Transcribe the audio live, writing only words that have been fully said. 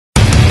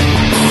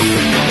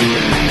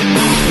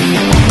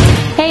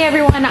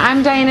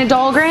I'm Diana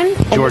Dahlgren.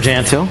 George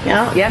Antill.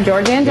 Yeah,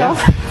 George Antill.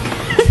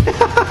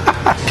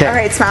 Yeah. Okay. All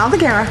right, smile at the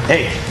camera.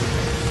 Hey.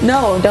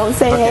 No, don't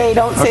say hey,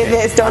 don't say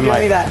this, don't do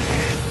any of that.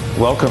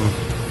 Welcome.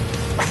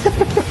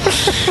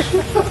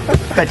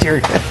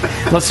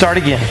 Let's start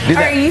again. Do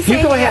that. All right,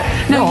 you go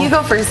ahead. No, you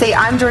go first. Say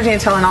I'm George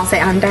Antill, and I'll say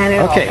I'm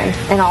Diana Dahlgren. Okay.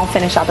 And I'll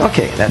finish up.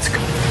 Okay, that's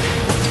good.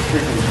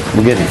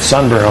 We're getting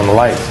sunburn on the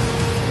lights.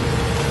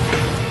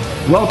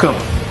 Welcome.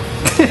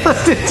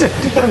 Let's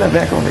turn that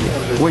back over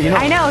again. Well, you know,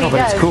 I know, but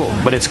it's cool.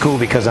 But it's cool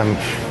because I'm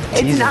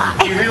teasing. It's not.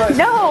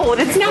 No,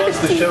 it's not.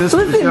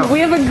 Listen, we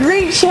have a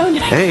great show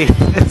now. Hey,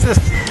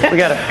 we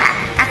got it.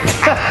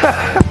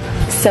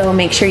 So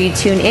make sure you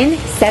tune in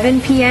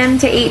 7 p.m.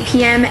 to 8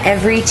 p.m.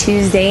 every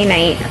Tuesday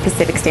night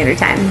Pacific Standard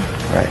Time.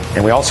 Right,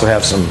 and we also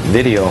have some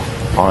video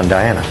on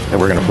Diana that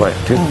we're going to play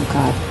too. Oh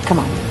God, come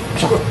on.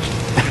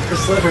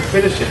 Just let her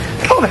finish it.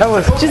 Oh, that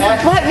was just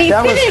let me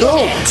that finish was cool.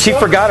 it. She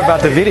forgot about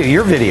the video,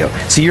 your video.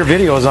 See, your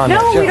video is on that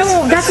show. No, we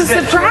don't. That's a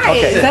surprise.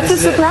 Okay. That's a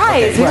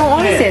surprise. We don't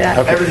want to say that.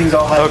 Okay. Everything's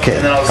all hyped. Okay,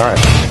 And then all right.